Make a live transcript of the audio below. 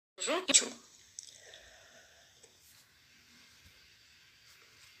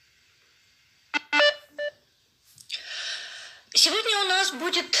Сегодня у нас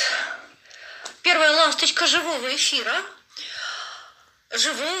будет первая ласточка живого эфира.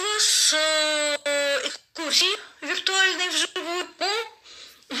 Живого с экскурсией виртуальной вживую по...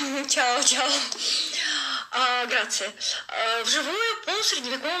 Чао, чао. Грация. Вживую по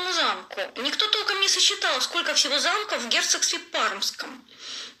средневековому замку. Никто толком не сосчитал, сколько всего замков в герцогстве Пармском.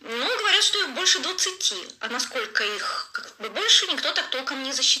 Ну, говорят, что их больше 20, а насколько их больше, никто так толком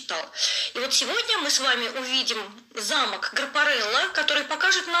не засчитал. И вот сегодня мы с вами увидим замок Гроппарелло, который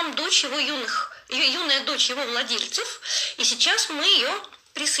покажет нам дочь его юная дочь его владельцев. И сейчас мы ее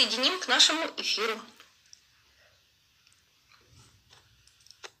присоединим к нашему эфиру.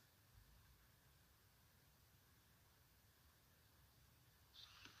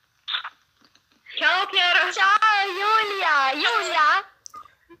 Ciao Chiara. Ciao Giulia. Giulia?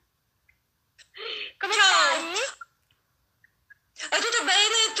 Come Ciao. stai? Tutto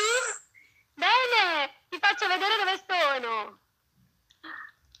bene, tu? Bene, ti faccio vedere dove sono.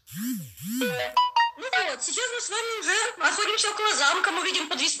 Ну вот, сейчас мы с вами уже находимся около замка, мы видим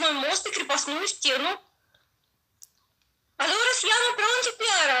подвесной мост и крепостную стену. Allora siamo pronti,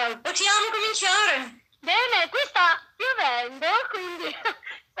 Chiara, possiamo cominciare. Bene, qui sta piovendo, quindi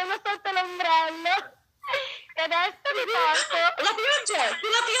sono sotto l'ombrello. E adesso vi porto. La pioggia,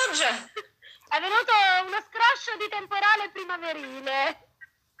 la pioggia. È venuto uno scroscio di temporale primaverile.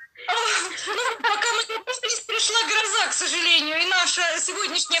 Ну, пока мы не пустились, пришла гроза, к сожалению, и наша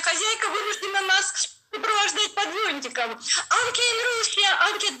сегодняшняя хозяйка вынуждена нас сопровождать под зонтиком. Anche in Russia,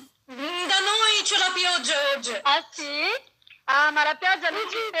 anche da noi c'è la pioggia oggi. Ah sì? Ah, ma la pioggia non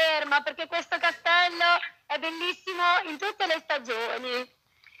ci ferma perché questo castello è bellissimo in tutte le stagioni.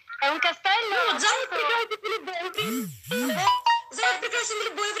 È un castello... Ну, замок прекрасен в любое время. Замок прекрасен в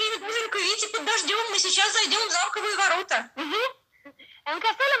любое время. Боженька, видите, под дождем мы сейчас зайдем в замковые ворота. È un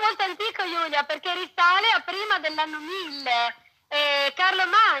castello molto antico, Giulia, perché risale a prima dell'anno 1000. Carlo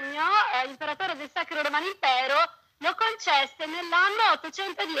Magno, imperatore del Sacro Romano Impero, lo concesse nell'anno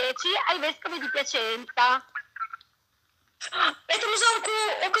 810 ai vescovi di Piacenza. Этому замку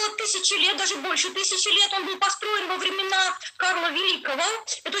около 1000 лет, даже больше 1000 лет. Он был построен во времена Карла Великого.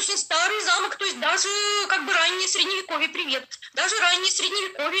 Это очень старый замок, то есть даже как бы раннее средневековье, привет. Даже раннее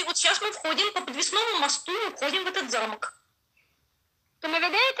средневековье. Вот сейчас мы входим по подвесному мосту, мы входим в этот замок. Come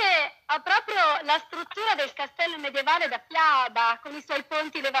vedete ha proprio la struttura del castello medievale da fiaba, con i suoi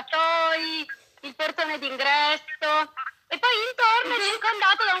ponti levatoi, il portone d'ingresso e poi intorno è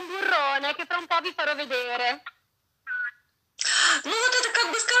circondato da un burrone che fra un po' vi farò vedere. Ну вот это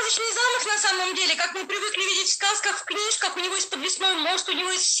как бы сказочный замок на самом деле, как мы привыкли видеть в сказках, в книжках. У него есть подвесной мост, у него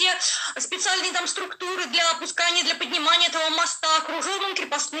есть все специальные там структуры для опускания, для поднимания этого моста, окружен он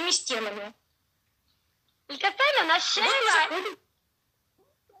крепостными стенами. Il castello nasceva...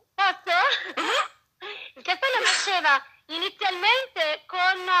 Posso? Il castello nasceva inizialmente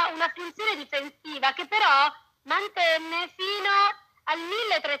con una funzione difensiva che però mantenne fino al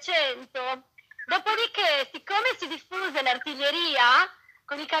 1300. Dopodiché, siccome si diffuse l'artiglieria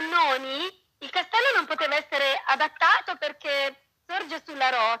con i cannoni, il castello non poteva essere adattato perché sorge sulla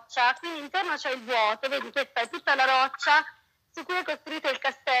roccia, quindi intorno c'è il vuoto, vedi questa è tutta la roccia su cui è costruito il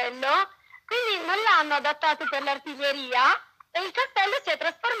castello, quindi non l'hanno adattato per l'artiglieria e il castello si è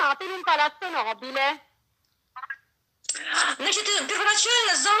trasformato in un palazzo nobile. Значит,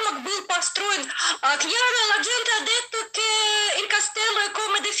 первоначально замок был построен. Chiara, la gente ha detto che il castello è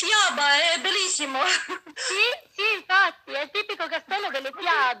come de fiaba, è bellissimo. Sì, sì, infatti, è il tipico castello delle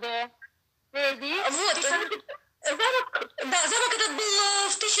fiabe, vedi? Вот, замок этот был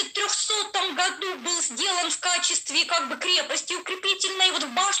в 1300 году был сделан в качестве как бы крепости укрепительной. Вот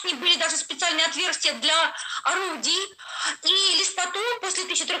в башне были даже специальные отверстия для орудий. И лишь потом, после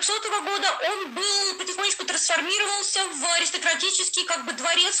 1300 года, он был потихонечку трансформировался в аристократический как бы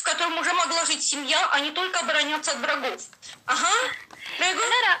дворец, в котором уже могла жить семья, а не только обороняться от врагов. Ага.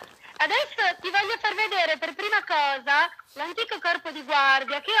 Allora, adesso ti voglio far vedere per prima cosa l'antico corpo di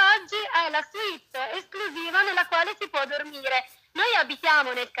guardia che oggi è la suite esclusiva nella quale si può dormire. Noi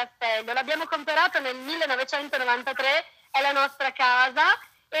abitiamo nel castello, l'abbiamo comprato nel 1993, è la nostra casa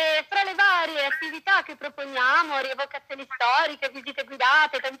e fra le varie attività che proponiamo, rievocazioni storiche, visite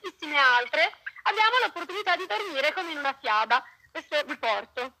guidate, tantissime altre, abbiamo l'opportunità di dormire come in una fiaba. Questo vi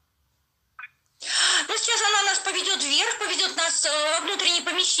porto. Ну, сейчас она нас поведет вверх, поведет нас во внутренние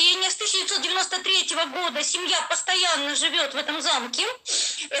помещения. С 1993 года семья постоянно живет в этом замке.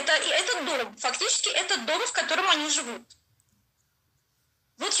 Это дом, фактически это дом, в котором они живут.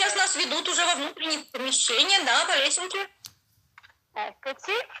 Вот сейчас нас ведут уже во внутренние помещения, да, по лесенке.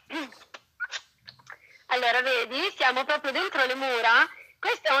 Eccoci. Allora, vedi, siamo proprio dentro le mura.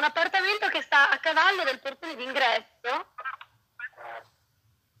 Questo è un appartamento che sta a cavallo del portone d'ingresso.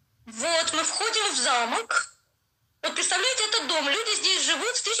 Вот, мы входим в замок. Вот представляете, это дом. Люди здесь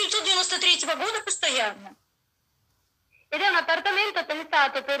живут с 1993 года постоянно. Ed è un appartamento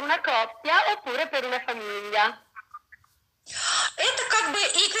pensato per una coppia oppure per una famiglia. Это как бы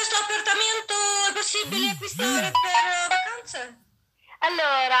и questo appartamento è possibile acquistare per vacanze?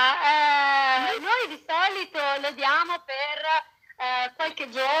 Allora, noi di solito lo diamo per qualche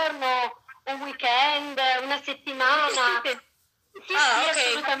giorno, un weekend, una settimana. Sì, Ah, sì, ok.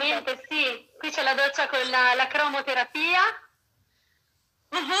 assolutamente sì. Qui c'è la doccia con la cromoterapia.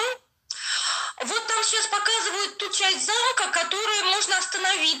 Вот там сейчас показывают ту часть замка, которую можно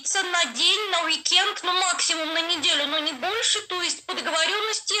остановиться на день, на уикенд, ну максимум на неделю, но не больше. То есть по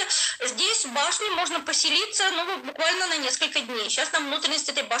договоренности здесь в башне можно поселиться, ну буквально на несколько дней. Сейчас нам внутренность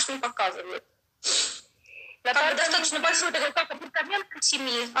этой башни показывают. Как бы достаточно большой такой как апартамент для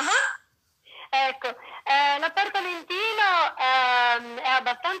семьи. Ага. Ecco, l'appartamentino è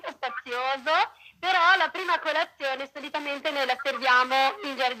abbastanza spazioso, però la prima colazione solitamente noi la serviamo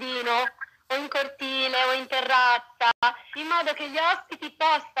in giardino o in cortile o in terrazza, in modo che gli ospiti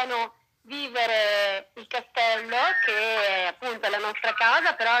possano vivere il castello, che è appunto la nostra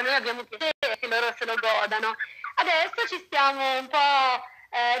casa, però noi abbiamo piacere che loro se lo godano. Adesso ci stiamo un po'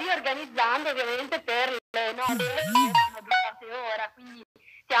 riorganizzando ovviamente per le 9 che sono abitate ora, quindi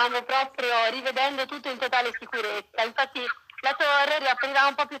stiamo proprio rivedendo tutto in totale sicurezza. Infatti la torre riaprirà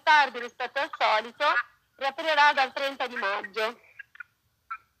un po' più tardi rispetto al solito, riaprirà dal 30 di maggio.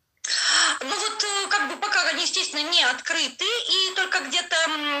 Ну вот как бы пока они, естественно, не открыты, и только где-то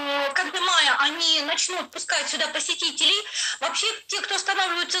в конце мая они начнут пускать сюда посетителей. Вообще, те, кто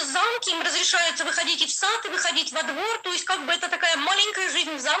останавливаются в замке, им разрешается выходить и в сад, и выходить во двор, то есть как бы это такая маленькая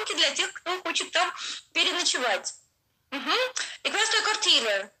жизнь в замке для тех, кто хочет там переночевать. E questo è il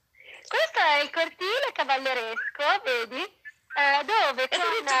cortile. Questo è il cortile cavalleresco, vedi, dove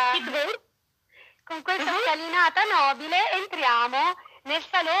con questa scalinata nobile entriamo nel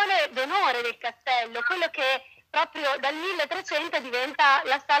salone d'onore del castello, quello che proprio dal 1300 diventa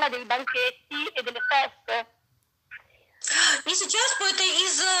la sala dei banchetti e delle feste. И сейчас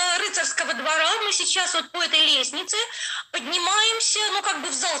из рыцарского двора мы сейчас вот по этой лестнице поднимаемся, ну как бы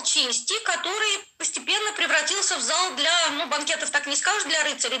в зал чести, который постепенно превратился в зал для, ну банкетов так не скажешь, для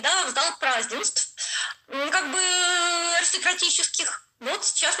рыцарей, да, в зал празднеств, как бы аристократических. Вот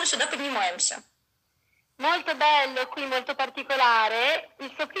сейчас мы сюда поднимаемся. Molto bello qui, molto particolare,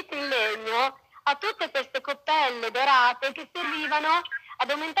 il soffitto in legno ha tutte queste coppelle dorate che servivano ad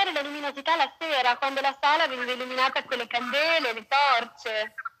aumentare la luminosità la sera, quando la sala veniva illuminata con le candele, le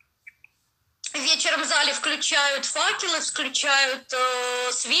torce. Вечером в зале включают факелы, включают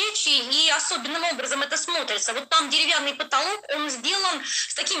свечи, и особенным образом это смотрится. Вот там деревянный потолок, он сделан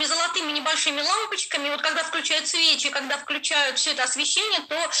с такими золотыми небольшими лампочками. Вот когда включают свечи, когда включают все это освещение,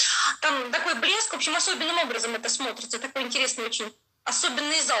 то там такой блеск, в общем, особенным образом это смотрится. Такой интересный очень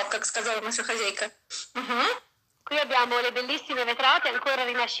особенный зал, как сказала наша хозяйка. Qui abbiamo le bellissime vetrate ancora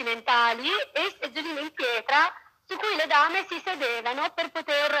rinascimentali e seggiolini in pietra su cui le dame si sedevano per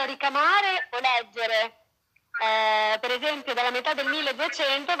poter ricamare o leggere. Per esempio, dalla metà del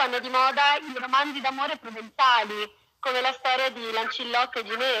 1200 vanno di moda i romanzi d'amore provenzali, come la storia di Lancillotto e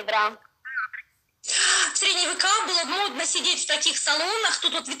Ginevra. В средние века было модно сидеть в таких салонах.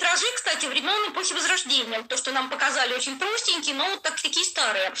 Тут вот витражи, кстати, времен эпохи Возрождения. То, что нам показали, очень простенькие, но вот такие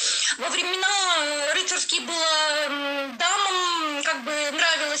старые. Во времена рыцарские было дамам как бы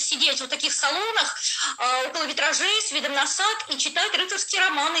нравилось сидеть в вот таких салонах около витражей с видом на сад и читать рыцарские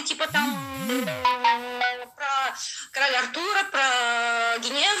романы, типа там про короля Артура, про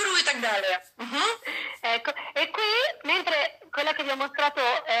Ginevra e так далее. Ecco, e qui, mentre quella che vi ho mostrato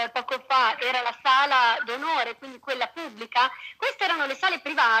poco fa era la sala d'onore, quindi quella pubblica, queste erano le sale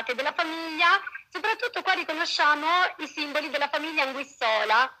private della famiglia, soprattutto qua riconosciamo i simboli della famiglia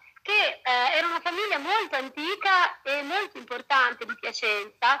Anguissola, che era una famiglia molto antica e molto importante di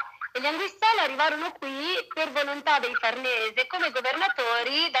Piacenza, e gli Anguissola arrivarono qui per volontà dei Farnese come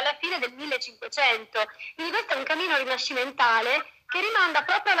governatori dalla fine del 1500. Quindi questo è un cammino rinascimentale che rimanda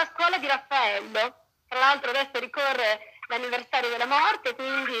proprio alla scuola di Raffaello. Tra l'altro adesso ricorre l'anniversario della morte,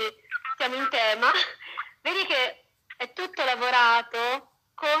 quindi siamo in tema. Vedi che è tutto lavorato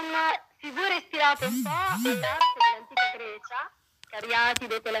con figure ispirate un po' all'arte dell'antica Grecia,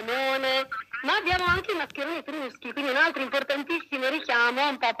 Cariatide, Telamone, ma abbiamo anche i mascheroni etruschi, quindi un altro importantissimo richiamo a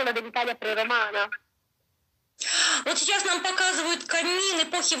un popolo dell'Italia preromana. Вот сейчас нам показывают камин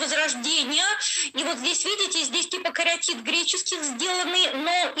эпохи Возрождения. И вот здесь, видите, здесь типа кариатид греческих сделаны,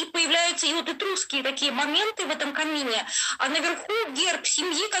 но и появляются и вот этрусские такие моменты в этом камине. А наверху герб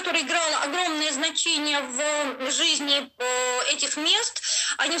семьи, которая играла огромное значение в жизни этих мест.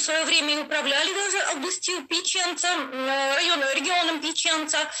 Они в свое время и управляли даже областью Пьяченца, регионом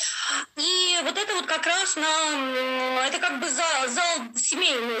Пьяченца. И вот это вот как раз это как бы зал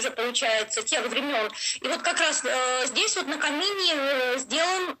семейный уже получается, тех времен. И вот как раз здесь вот на камине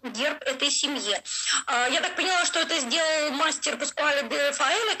сделан герб этой семьи. Я так поняла, что это сделал мастер Паскуале де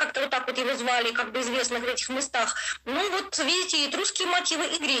Фаэле, как-то вот так вот его звали, как бы известных в этих местах. Ну вот видите, и русские мотивы,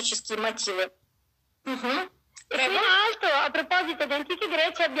 и греческие мотивы. Угу. E qui in alto, a proposito di antichi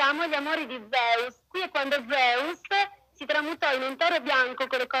greci, abbiamo gli amori di Zeus. Qui è quando Zeus si tramutò in un toro bianco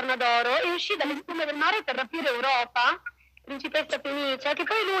con le corna d'oro e uscì dalle spume del mare per rapire Europa, principessa Fenicia, che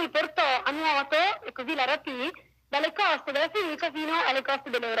poi lui portò a nuoto, e così la rapì, dalle coste della Fenicia fino alle coste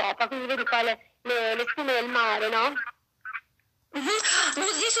dell'Europa. Quindi vedi qua le spume del mare, no? Угу. Ну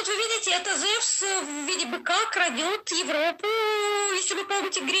вот здесь вот вы видите, это Зевс в виде быка крадет Европу, если вы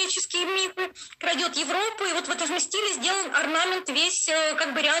помните греческие мифы, крадет Европу, и вот в этом стиле сделан орнамент весь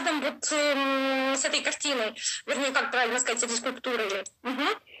как бы рядом вот с этой картиной, вернее, как правильно сказать, с этой скульптурой. Угу.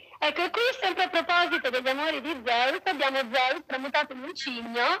 Ecco, qui sempre a proposito degli amori di Zeus, abbiamo Zeus tramutato in un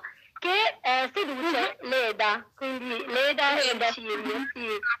cigno che seduce Leda, quindi Leda e il cigno,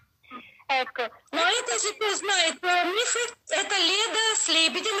 sì. Ecco. Но это, если кто знает мифы, это Леда с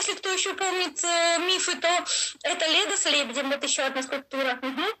лебедем. Если кто еще помнит мифы, то это Леда с лебедем. Вот еще одна скульптура.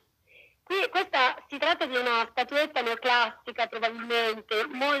 Qui, questa si tratta di una statuetta neoclassica, probabilmente,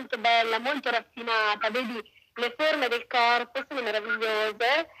 molto bella, molto raffinata. Vedi, le forme del corpo sono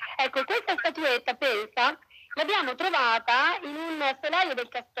meravigliose. Ecco, questa statuetta, pensa, l'abbiamo trovata in un solaio del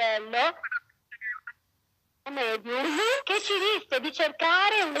castello medium che ci disse di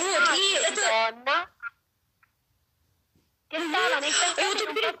cercare una donna che stava nei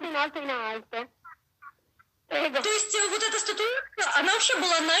castelli in alto in alto. Prego. То есть вот эта статуэтка, она вообще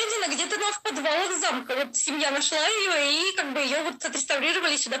была найдена где-то в подвалах замка. Вот семья нашла ее и как бы ее вот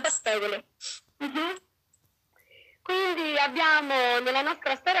отреставрировали и сюда поставили. Quindi abbiamo nella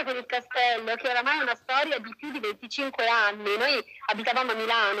nostra storia con il castello, che oramai è una storia di più di 25 anni, noi abitavamo a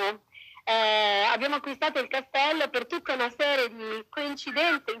Milano. Abbiamo acquistato il castello per tutta una serie di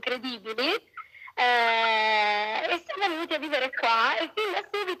coincidenze incredibili e siamo venuti a vivere qua e fin da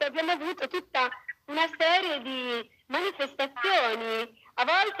subito abbiamo avuto tutta una serie di manifestazioni, a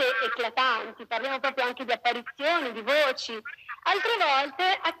volte eclatanti, parliamo proprio anche di apparizioni, di voci, altre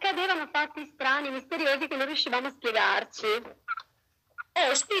volte accadevano fatti strani, misteriosi che non riuscivamo a spiegarci.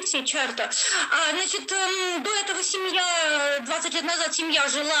 Шпицы, черта. Значит, до этого семья, 20 лет назад семья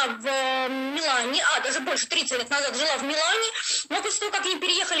жила в Милане, даже больше, 30 лет назад жила в Милане, но после того, как они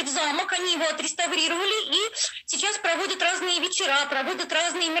переехали в замок, они его отреставрировали и сейчас проводят разные вечера, проводят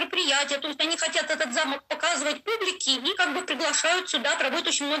разные мероприятия, то есть они хотят этот замок показывать публике и как бы приглашают сюда, проводят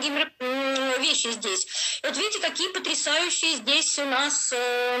очень многие вещи здесь. И вот видите, какие потрясающие здесь у нас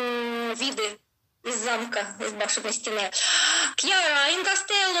виды из замка, из башенной стены. Chiara, in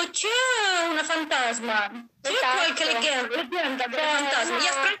castello c'è una fantasma? C'è qualche leggenda del fantasma?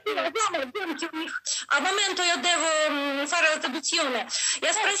 Я спросила, демки у них, а моменту я devo fare la traduzione.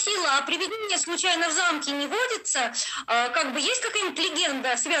 Я спросила, а привидения случайно в замке не водятся? Как бы есть какая-нибудь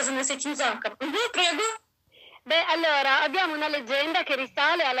легенда, связанная с этим замком? Prego. Beh, allora, abbiamo una leggenda che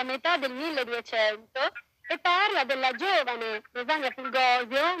risale alla metà del 1200 e parla della giovane Rosania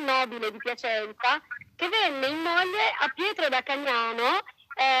Fulgosio, nobile di Piacenza, che venne in moglie a Pietro da Cagnano,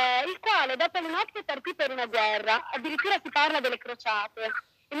 il quale dopo le nozze partì per una guerra, addirittura si parla delle crociate.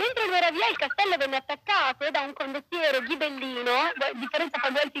 E mentre lui era via il castello venne attaccato da un condottiero ghibellino, la differenza tra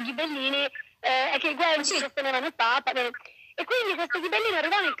Guelfi e Ghibellini è che i Guelfi sostenevano il Papa, e quindi questo ghibellino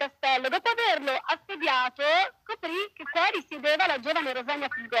arrivò nel castello, dopo averlo assediato scoprì che qua risiedeva la giovane Rosania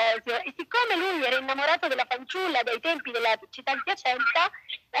Fulgosio e siccome lui era innamorato della fanciulla dai tempi della città di Piacenza,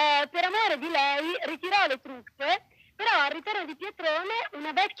 per amore di lei ritirò le truppe, però al ritorno di Pietrone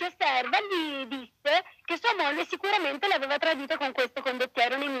una vecchia serva gli disse che sua moglie sicuramente l'aveva tradito con questo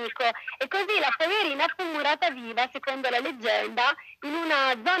condottiero nemico e così la poverina fu murata viva, secondo la leggenda, in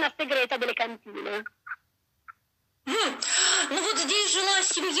una zona segreta delle cantine. Ну вот здесь жила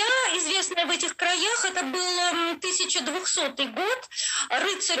семья, известная в этих краях, это был 1200 год,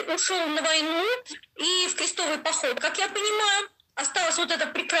 рыцарь ушел на войну и в крестовый поход, как я понимаю, осталась вот эта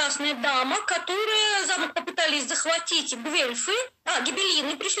прекрасная дама, которая замок попытались захватить гвельфы,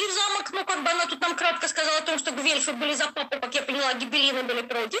 гибеллины пришли в замок, ну, как бы она тут нам кратко сказала о том, что гвельфы были за папу, как я поняла, гибеллины были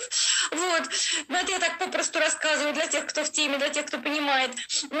против, вот, но это я так попросту рассказываю для тех, кто в теме, для тех, кто понимает,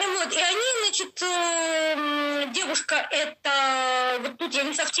 ну, вот, и они, значит, девушка эта, вот тут я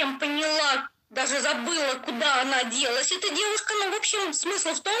не совсем поняла, даже забыла, куда она делась, эта девушка, ну, в общем,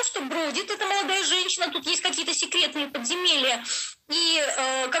 смысл в том, что бродит эта молодая женщина, тут есть какие-то секретные подземелья и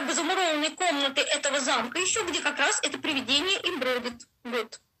как бы замурованные комнаты этого замка, еще где как раз это привидение и бродит.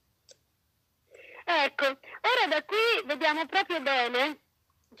 Вот. Ecco, ora da qui vediamo proprio bene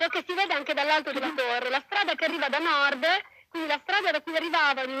ciò che si vede anche dall'alto della torre, la strada che arriva da nord, quindi la strada da cui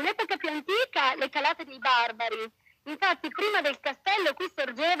arrivavano in un'epoca più antica le calate dei barbari. Infatti prima del castello qui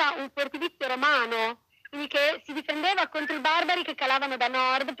sorgeva un fortilizio romano, quindi che si difendeva contro i barbari che calavano da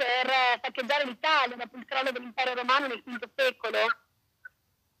nord per saccheggiare l'Italia dopo il crollo dell'impero romano nel V secolo.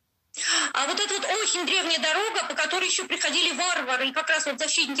 А вот эта вот очень древняя дорога, по которой еще приходили варвары, и как раз вот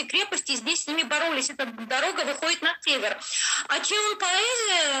защитники крепости здесь с ними боролись, эта дорога выходит на север. А c'è un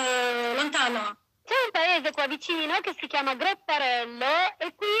paese lontano? C'è un paese qua vicino che si chiama Gropparello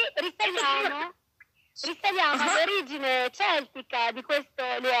e qui risaliamo all'origine celtica di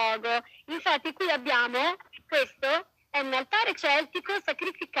questo luogo. Infatti qui abbiamo, questo è un altare celtico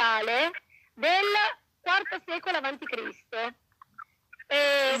sacrificale del IV secolo a.C.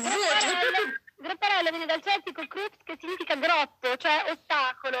 Gropparello viene dal celtico crups, che significa groppo, cioè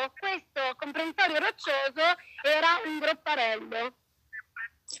ostacolo. Questo comprensorio roccioso era un gropparello.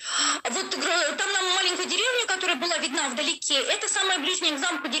 Вот там нам маленькую деревню, которая была видна вдалеке, это самая ближняя к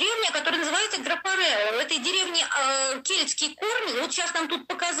замку деревня, которая называется Гроппарелло. В этой деревне кельтские корни, вот сейчас нам тут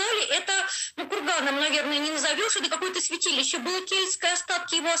показали, это, ну, курганом, наверное, не назовешь, это какое-то святилище, было кельтское,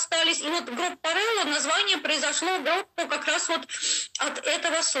 остатки его остались, и вот Гроппарелло, название произошло Гроппо как раз вот от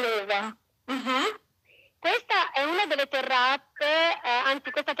этого слова. Угу. Questa è una delle terrazze,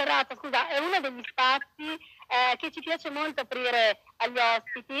 anzi questa terrazza, scusa, è uno degli spazi che ci piace molto aprire agli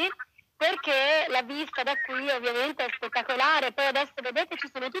ospiti, perché la vista da qui ovviamente è spettacolare. Poi adesso vedete ci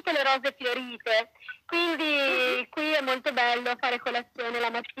sono tutte le rose fiorite, quindi qui è molto bello fare colazione la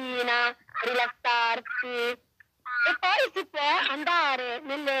mattina, rilassarsi. E poi si può andare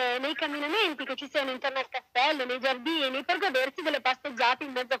nei camminamenti che ci sono intorno al castello, nei giardini, per godersi delle passeggiate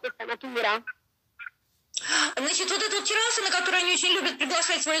in mezzo a questa natura. Значит, вот эта вот терраса, на которой они очень любят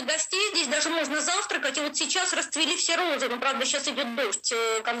приглашать своих гостей, здесь даже можно завтракать, и вот сейчас расцвели все розы, но, правда, сейчас идет дождь,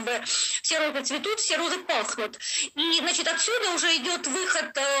 как бы все розы цветут, все розы пахнут. И, значит, отсюда уже идет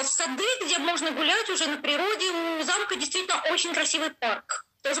выход в сады, где можно гулять уже на природе. У замка действительно очень красивый парк,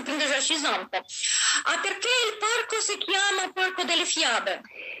 тоже принадлежащий замку. А perché il parco si chiama Parco delle Fiabe?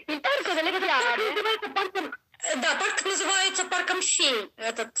 Il Parco delle Fiabe? Да, парк называется парком фей.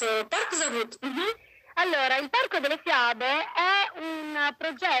 Этот парк зовут. Allora, il Parco delle Fiabe è un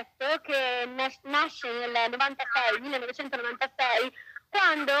progetto che nasce nel 1996,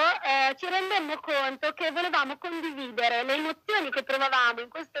 quando ci rendemmo conto che volevamo condividere le emozioni che provavamo in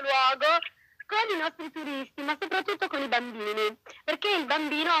questo luogo con i nostri turisti, ma soprattutto con i bambini, perché il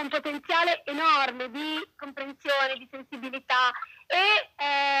bambino ha un potenziale enorme di comprensione, di sensibilità e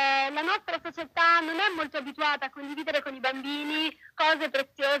la nostra società non è molto abituata a condividere con i bambini cose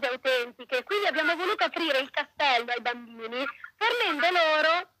preziose, autentiche, quindi abbiamo voluto aprire il castello ai bambini fornendo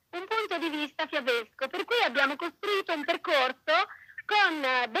loro un punto di vista fiabesco, per cui abbiamo costruito un percorso con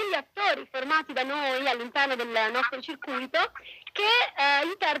degli attori formati da noi all'interno del nostro circuito che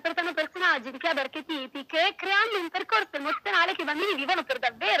interpretano personaggi di fiabe archetipiche, creando un percorso emozionale che i bambini vivono per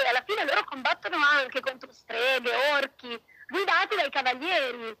davvero e alla fine loro combattono anche contro streghe, orchi, guidati dai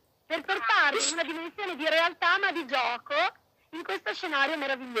cavalieri, per portarli in una dimensione di realtà ma di gioco in questo scenario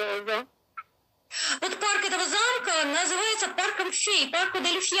meraviglioso. Вот парк этого замка называется парком фей, парку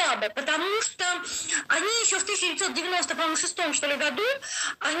дель Фьябе, потому что они еще в 1996 что ли, году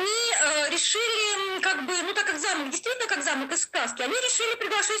они решили, как бы, ну так как замок, действительно как замок из сказки, они решили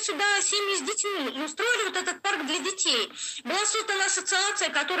приглашать сюда семьи с детьми и устроили вот этот парк для детей. Была создана ассоциация,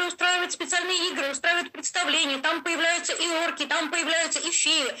 которая устраивает специальные игры, устраивает представления, там появляются и орки, там появляются и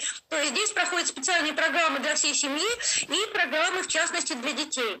феи. То есть здесь проходят специальные программы для всей семьи и программы, в частности, для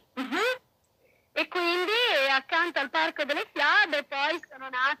детей. E quindi accanto al Parco delle Fiabe poi sono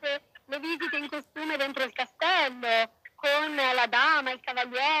nate le visite in costume dentro il castello, con la dama, il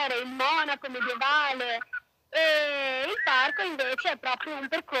cavaliere, il monaco medievale. E il parco invece è proprio un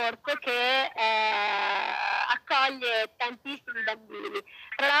percorso che accoglie tantissimi bambini.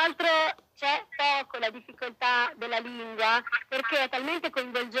 Tra l'altro c'è poco la difficoltà della lingua perché è talmente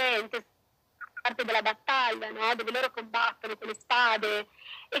coinvolgente. parte della battaglia, no? Dove loro combattono con le spade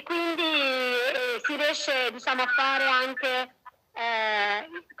e quindi si riesce, diciamo, a fare anche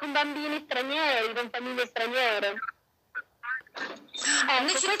con bambini stranieri, con famiglie straniere.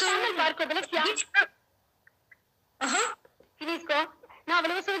 Quest'anno il Parco delle Fiabe... Finisco? No,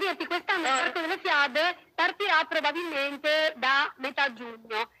 volevo solo dirti, quest'anno il Parco delle Fiabe partirà probabilmente da metà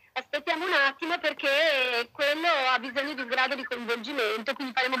giugno. Aspettiamo un attimo perché quello ha bisogno di un grado di coinvolgimento,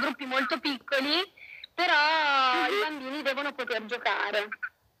 quindi faremo gruppi molto piccoli, però i bambini devono poter giocare.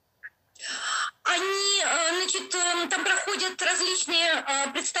 Они, значит, там проходят различные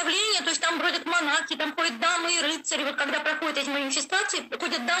представления, то есть там бродят монахи, там ходят дамы и рыцари. Вот когда проходят эти манифестации,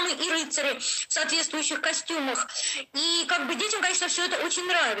 ходят дамы и рыцари в соответствующих костюмах. И как бы детям, конечно, все это очень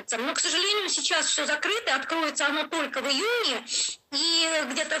нравится. Но, к сожалению, сейчас все закрыто, откроется оно только в июне. И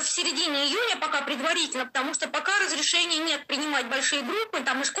где-то в середине июня пока предварительно, потому что пока разрешения нет принимать большие группы,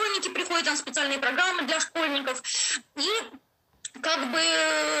 там и школьники приходят, там специальные программы для школьников. И как бы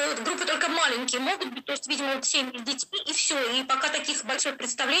группы только маленькие могут быть, то есть, видимо, вот 7 с детьми, и все. И пока таких больших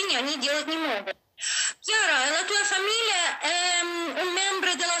представлений они делать не могут. Chiara, la tua famiglia è un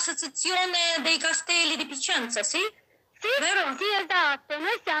membro dell'Associazione dei Castelli di Piacenza, sì? Sì, vero? Sì, esatto.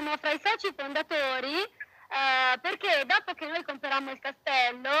 Noi siamo fra i soci fondatori perché dopo che noi comperammo il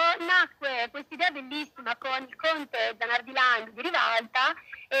castello nacque questa idea bellissima con il conte Zanardi Landi di Rivalta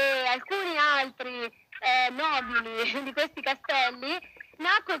e alcuni altri nobili di questi castelli.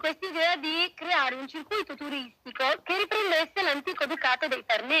 Nacque questa idea di creare un circuito turistico che riprendesse l'antico ducato dei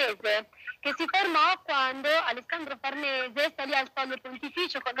Farnese, che si formò quando Alessandro Farnese salì al Colle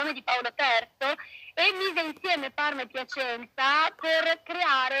Pontificio col nome di Paolo III e mise insieme Parma e Piacenza per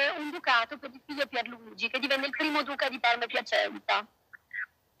creare un ducato per il figlio Pierluigi, che divenne il primo duca di Parma e Piacenza.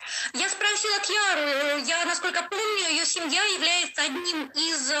 Я спросила Кьяру, насколько помню, ее семья является одним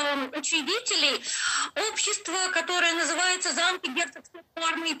из учредителей общества, которое называется «Замки герцогства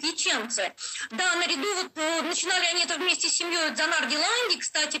Пармы и Пьяченцы». Да, наряду, вот начинали они это вместе с семьей Занарди Ланди,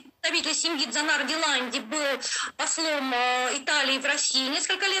 кстати, представитель семьи Занарди Ланди был послом Италии в России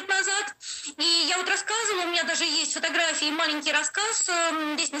несколько лет назад, и я вот рассказывала, у меня даже есть фотографии и маленький рассказ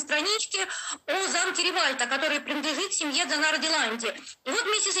здесь на страничке о замке Ривальта, который принадлежит семье Занарди Ланди. И вот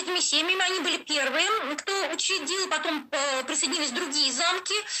вместе с этими семьями они были первые, кто учредил, потом присоединились другие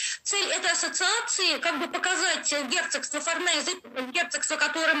замки. Цель этой ассоциации как бы показать герцогство Форнезе, герцогство,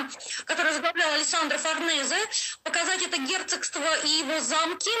 которое возглавлял Алессандро Форнезе, показать это герцогство и его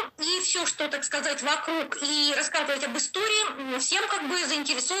замки, и все, что, так сказать, вокруг, и рассказывать об истории всем как бы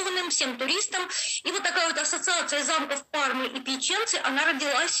заинтересованным, всем туристам. И вот такая вот ассоциация замков Пармы и Пьяченцы, она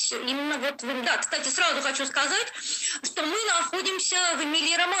родилась именно вот... Да, кстати, сразу хочу сказать, что мы находимся в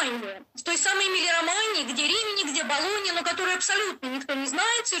Эмилии-Романье, в той самой Эмилии-Романье, где Римини, где Болонья, но которую абсолютно никто не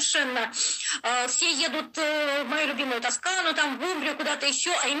знает совершенно. Все едут в мою любимую Тоскану, там в Умбрию, куда-то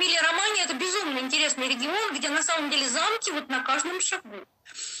еще. А Эмилия-Романья — это безумно интересный регион, где на самом деле замки вот на каждом шагу.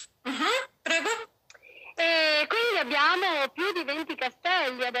 Prego. E quindi abbiamo più di 20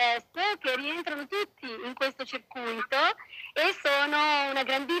 castelli adesso che rientrano tutti in questo circuito e sono una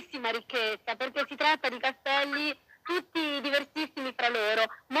grandissima ricchezza perché si tratta di castelli tutti diversissimi fra loro.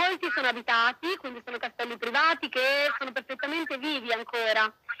 Molti sono abitati, quindi sono castelli privati che sono perfettamente vivi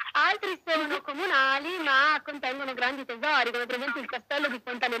ancora. Altri sono comunali ma contengono grandi tesori, come per esempio il castello di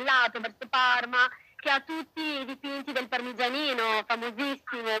Fontanellato verso Parma, che ha tutti i dipinti del Parmigianino,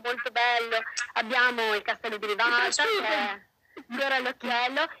 famosissimo, molto bello. Abbiamo il castello di Rivalta, che è fiore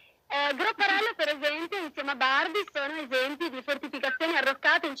all'occhiello. Gropparello, per esempio, insieme a Bardi, sono esempi di fortificazioni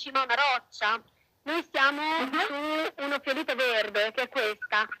arroccate in cima a una roccia. Noi siamo su un occhiolito verde, che è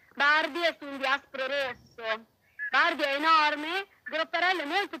questa. Bardi è su un diaspro rosso. Bardi è enorme, Gropparello è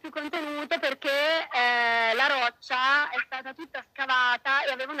molto più contenuto perché la roccia è stata tutta scavata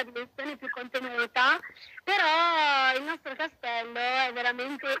e aveva una dimensione più contenuta, però il nostro castello è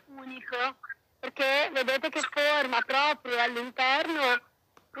veramente unico perché vedete che forma proprio all'interno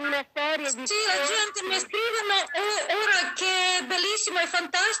una serie di... Sì, la gente mi scrivono ora che è bellissimo e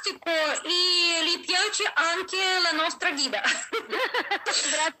fantastico e gli piace anche la nostra guida.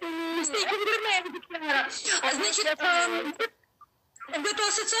 Grazie mille. Sì, complimenti, Chiara. Значит, в эту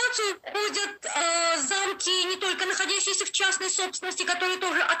ассоциацию входят замки, не только находящиеся в частной собственности, которые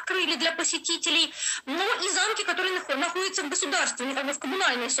тоже открыли для посетителей, но и замки, которые находятся в государственной, как бы в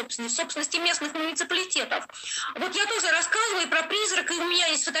коммунальной собственности, в собственности местных муниципалитетов. Вот я тоже рассказываю про призрак, и у меня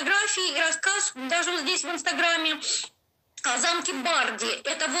есть фотографии и рассказ, даже вот здесь в Инстаграме, замки Барди.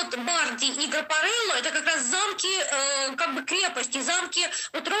 Это вот Барди и Гроппарелло, это как раз замки, как бы крепости, замки,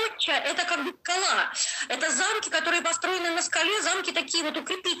 вот Рочча, это как бы скала. Это замки, которые построены на скале, замки такие вот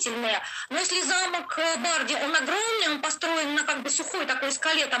укрепительные. Но если замок Барди, он огромный, он построен на как бы сухой такой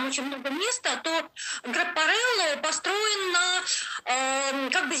скале, там очень много места, то Гроппарелло построен на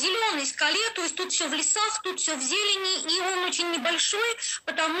как бы зеленой скале, то есть тут все в лесах, тут все в зелени, и он очень небольшой,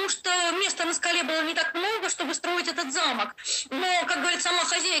 потому что места на скале было не так много, чтобы строить этот замок. Но, как говорит сама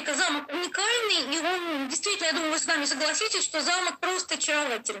хозяйка, замок уникальный, и он, действительно, я думаю, вы с нами согласитесь, что замок просто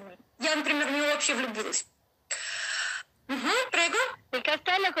очаровательный. Я, например, в него вообще влюбилась. Prego. Il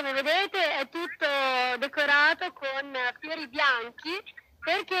castello, come vedete, è tutto decorato con fiori bianchi,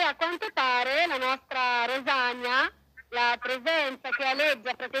 perché a quanto pare la nostra Rosagna, la presenza che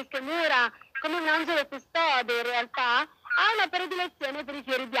aleggia fra queste mura come un angelo custode in realtà, ha una predilezione per i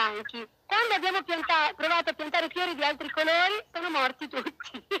fiori bianchi. Quando abbiamo provato a piantare fiori di altri colori, sono morti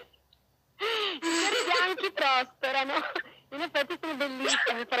tutti. I fiori bianchi prosperano. In effetti sono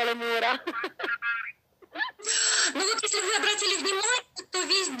bellissimi fra le mura. Ну вот если вы обратили внимание, то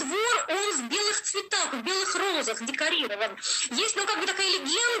весь двор, он в белых цветах, в белых розах декорирован. Есть, ну, как бы такая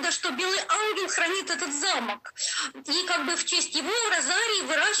легенда, что белый ангел хранит этот замок. И как бы в честь его в розарии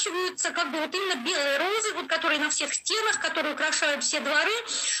выращиваются как бы вот именно белые розы, вот, которые на всех стенах, которые украшают все дворы.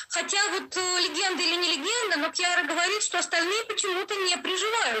 Хотя вот легенда или не легенда, но Кьяра говорит, что остальные почему-то не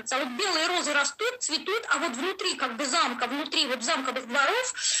приживаются. А вот белые розы растут, цветут, а вот внутри как бы замка, внутри вот замковых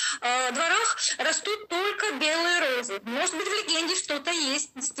дворах растут только белые розы. Может быть, в легенде что-то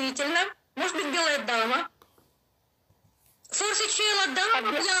есть, действительно. Может быть, белая дама. Forse c'è la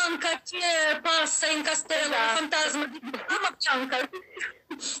dama bianca che passa in castello, il fantasma di dama bianca.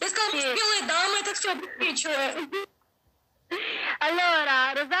 Я сказала, что белая дама, это все обеспечивает.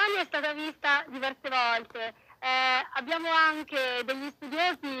 Allora, Rosagna è stata vista diverse volte. Abbiamo anche degli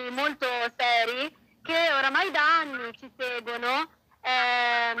studiosi molto seri che oramai da anni ci seguono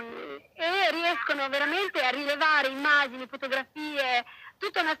e riescono veramente a rilevare immagini, fotografie,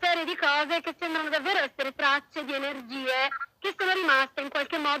 tutta una serie di cose che sembrano davvero essere tracce di energie che sono rimaste in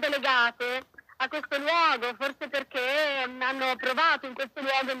qualche modo legate a questo luogo, forse perché hanno provato in questo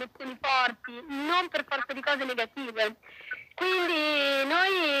luogo emozioni forti, non per forza di cose negative. Quindi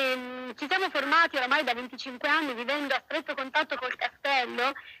noi ci siamo formati oramai da 25 anni vivendo a stretto contatto col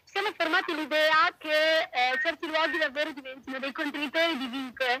castello, ci siamo formati l'idea che certi luoghi davvero diventino dei contenitori di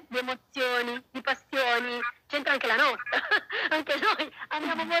vite, di emozioni, di passioni, c'entra anche la nostra, anche noi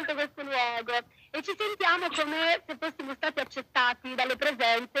amiamo molto questo luogo e ci sentiamo come se fossimo stati accettati dalle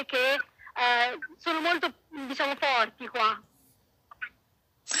presenze che sono molto, diciamo, forti qua.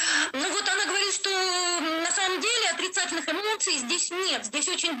 Ну вот она говорит, что на самом деле отрицательных эмоций здесь нет. Здесь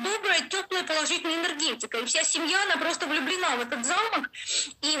очень добрая, теплая, положительная энергетика. И вся семья, она просто влюблена в этот замок.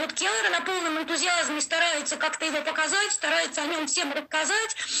 И вот Кьяра на полном энтузиазме старается как-то его показать, старается о нем всем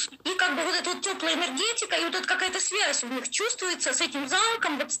рассказать. И как бы вот эта вот теплая энергетика, и вот эта какая-то связь у них чувствуется с этим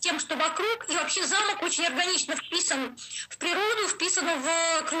замком, вот с тем, что вокруг. И вообще замок очень органично вписан в природу, вписан в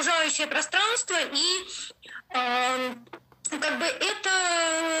окружающее пространство. И как бы это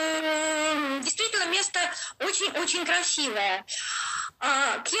действительно место очень-очень красивое.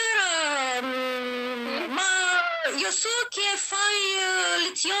 Chiara, ma io so che fai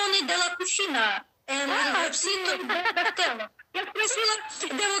lezioni della cucina nel sito del Castello. Я спросила,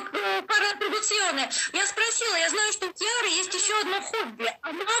 пара продукционная. Я спросила, я знаю, что у Кьяры есть еще одно хобби.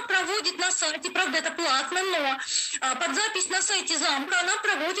 Она проводит на сайте, правда, это платно, но под запись на сайте замка она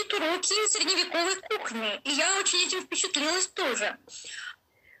проводит уроки средневековой кухни. И я очень этим впечатлилась тоже.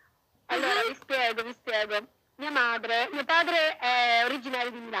 Allora, vi spiego. Mio padre è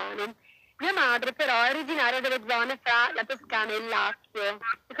originario di Milano. Mia madre però è originaria delle zone fra la Toscana e il Lazio.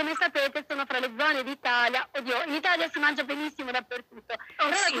 E come sapete sono fra le zone d'Italia. Oddio, in Italia si mangia benissimo dappertutto.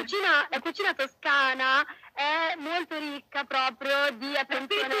 Però sì. la cucina toscana è molto ricca proprio di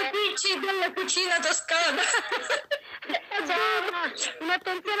attenzione. Dici della cucina toscana. C'è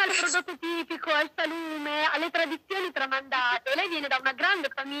un'attenzione al prodotto tipico, al salume, alle tradizioni tramandate. Lei viene da una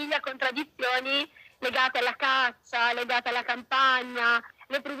grande famiglia con tradizioni legate alla caccia, legate alla campagna,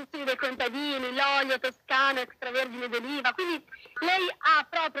 le produzioni dei contadini, l'olio toscano extravergine d'oliva. Quindi lei ha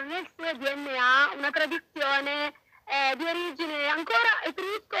proprio nel suo DNA una tradizione di origine ancora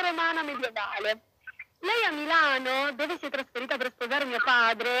etrusco-romana medievale. Lei a Milano, dove si è trasferita per sposare mio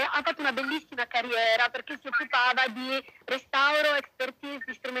padre, ha fatto una bellissima carriera perché si occupava di restauro, expertise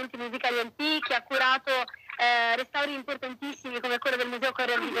di strumenti musicali antichi, ha curato restauri importantissimi come quello del Museo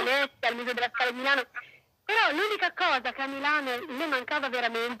Corriere di Venezia, il Museo della Scala di Milano. Però l'unica cosa che a Milano le mancava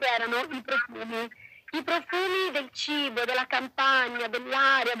veramente erano i profumi. i profumi del cibo, della campagna,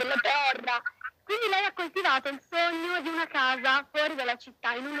 dell'aria, della terra. Quindi lei ha coltivato il sogno di una casa fuori dalla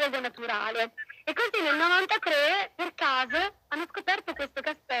città, in un luogo naturale. E così nel 93, per caso, hanno scoperto questo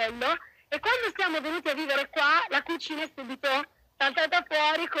castello e quando siamo venuti a vivere qua, la cucina è subito saltata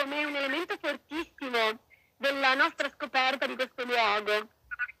fuori come un elemento fortissimo della nostra scoperta di questo luogo.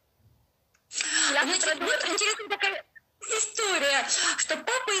 Значит, вот интересная такая история, что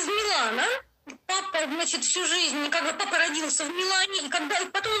папа из Милана, папа, значит, всю жизнь, как бы папа родился в Милане, и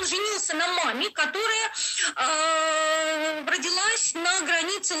потом он женился на маме, которая родилась на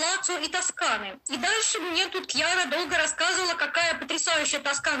границе Лацио и Тосканы. И дальше мне тут Кьяра долго рассказывала, какая потрясающая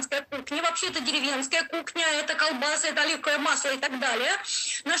тосканская кухня. Вообще это деревенская кухня, это колбасы, это оливковое масло и так далее.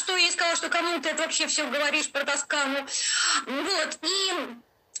 На что я ей сказала, что кому ты это вообще все говоришь про Тоскану. Вот, и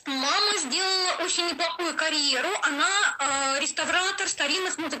мама сделала очень неплохую карьеру. Она реставратор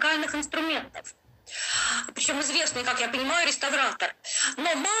старинных музыкальных инструментов. Причем известный, как я понимаю, реставратор.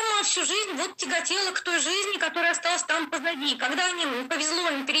 Но мама всю жизнь вот тяготела к той жизни, которая осталась там позади. Когда повезло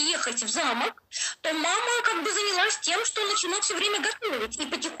им переехать в замок, то мама как бы занялась тем, что начала все время готовить. И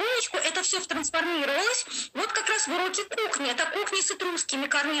потихонечку это все трансформировалось вот как раз в уроки кухни. Это кухня с этрусскими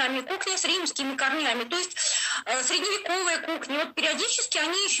корнями, кухня с римскими корнями. То есть средневековая кухня. Вот периодически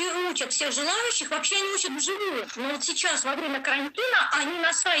они еще и учат всех желающих. Вообще они учат вживую. Но вот сейчас во время карантина они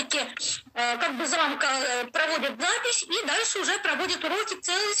на сайте как бы замка проводят запись и дальше уже проводят уроки,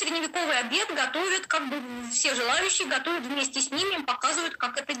 целый средневековый обед, готовят, как бы все желающие готовят вместе с ними, им показывают,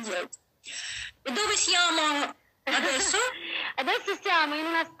 как это делать. E dove siamo adesso? Adesso siamo in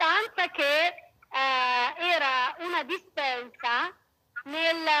una stanza che era una dispensa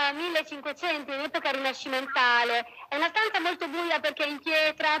nel 1500, in epoca rinascimentale. È una stanza molto buia perché è in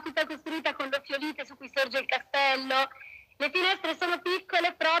pietra, tutta costruita con l'offiolite su cui sorge il castello. Le finestre sono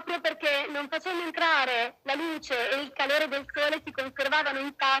piccole proprio perché non facendo entrare la luce e il calore del sole si conservavano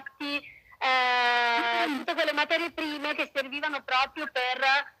intatti tutte quelle materie prime che servivano proprio per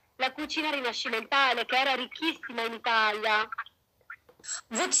la cucina rinascimentale, che era ricchissima in Italia.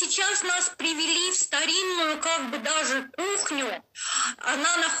 Вот сейчас нас привели в старинную, как бы даже кухню.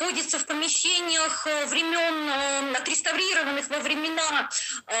 Она находится в помещениях времен, отреставрированных во времена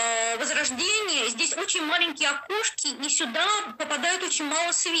Возрождения. Здесь очень маленькие окошки, и сюда попадает очень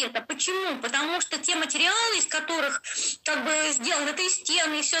мало света. Почему? Потому что те материалы, из которых как бы сделаны этой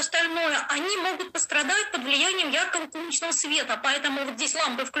стены и все остальное, они могут пострадать под влиянием яркого солнечного света. Поэтому вот здесь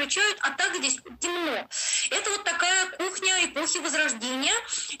лампы включают, а так здесь темно. Это вот такая кухня эпохи Возрождения.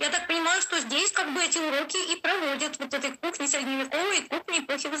 Я так понимаю, что здесь как бы эти уроки и проводят вот этой кухни средневековой и кухни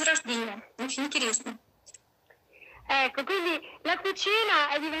эпохи Возрождения. Очень интересно. Ecco, quindi la cucina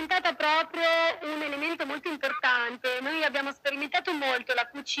è diventata proprio un elemento molto importante. Noi abbiamo sperimentato molto la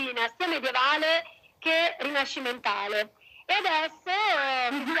cucina sia medievale che rinascimentale. E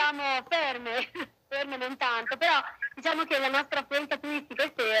adesso siamo ferme non tanto, però diciamo che la nostra affluenza turistica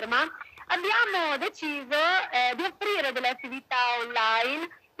è ferma. Abbiamo deciso di offrire delle attività online,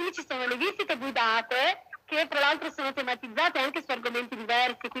 quindi ci sono le visite guidate che tra l'altro sono tematizzate anche su argomenti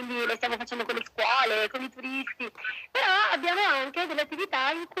diversi, quindi le stiamo facendo con le scuole, con i turisti, però abbiamo anche delle attività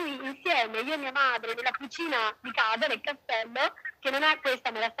in cui insieme io e mia madre nella cucina di casa, del castello, che non è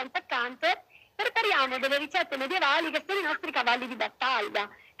questa ma è la stanza accanto, prepariamo delle ricette medievali che sono i nostri cavalli di battaglia,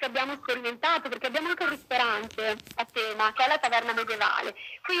 che abbiamo sperimentato, perché abbiamo anche un ristorante a tema, che è la taverna medievale.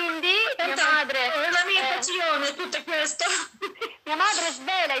 Quindi mia madre... La mia passione è tutto questo. Mia madre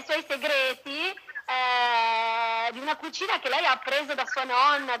svela i suoi segreti di una cucina che lei ha appreso da sua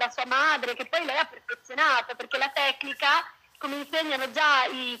nonna, da sua madre, che poi lei ha perfezionato, perché la tecnica, come insegnano già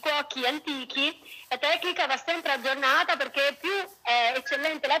i cuochi antichi, la tecnica va sempre aggiornata perché più è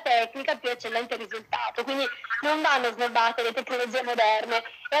eccellente la tecnica, più è eccellente il risultato. Quindi non vanno snobbate le tecnologie moderne.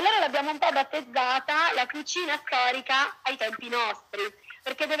 E allora l'abbiamo un po' battezzata la cucina storica ai tempi nostri,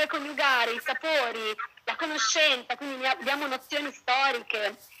 perché deve coniugare i sapori, la conoscenza, quindi abbiamo nozioni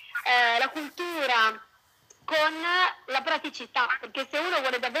storiche, la cultura con la praticità, perché se uno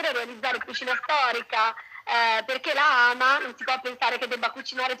vuole davvero realizzare cucina storica perché la ama, non si può pensare che debba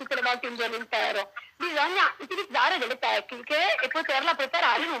cucinare tutte le volte un giorno intero, bisogna utilizzare delle tecniche e poterla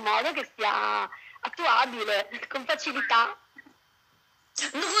preparare in un modo che sia attuabile, con facilità.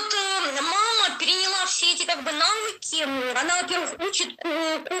 Ну вот мама переняла все эти как бы навыки. Она, во-первых, учит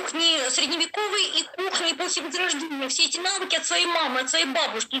кухни средневековой и кухни после Возрождения. Все эти навыки от своей мамы, от своей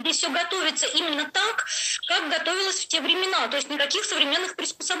бабушки. Здесь все готовится именно так, как готовилось в те времена. То есть никаких современных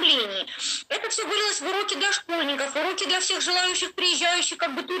приспособлений. Это все вылилось в уроки для школьников, уроки для всех желающих, приезжающих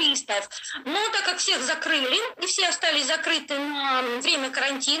как бы туристов. Но так как всех закрыли, и все остались закрыты на время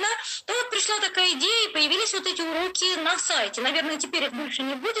карантина, то вот пришла такая идея, и появились вот эти уроки на сайте. Наверное, теперь их больше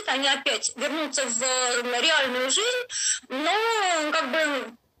не будет, они опять вернутся в реальную жизнь, но как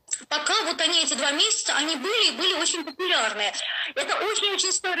бы пока вот они эти 2 месяца, они были и были очень популярные. Это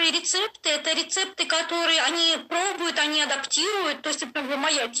очень-очень старые рецепты, это рецепты, которые они пробуют, они адаптируют, то есть это как бы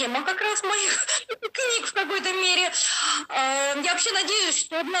моя тема как раз моих книг в какой-то мере. Я вообще надеюсь,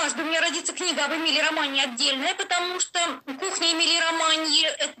 что однажды у меня родится книга об Эмилии Романье отдельная, потому что кухня Эмилии Романье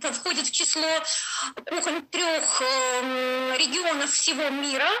это входит в число кухонь 3 регионов всего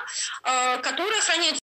мира, которые охраняют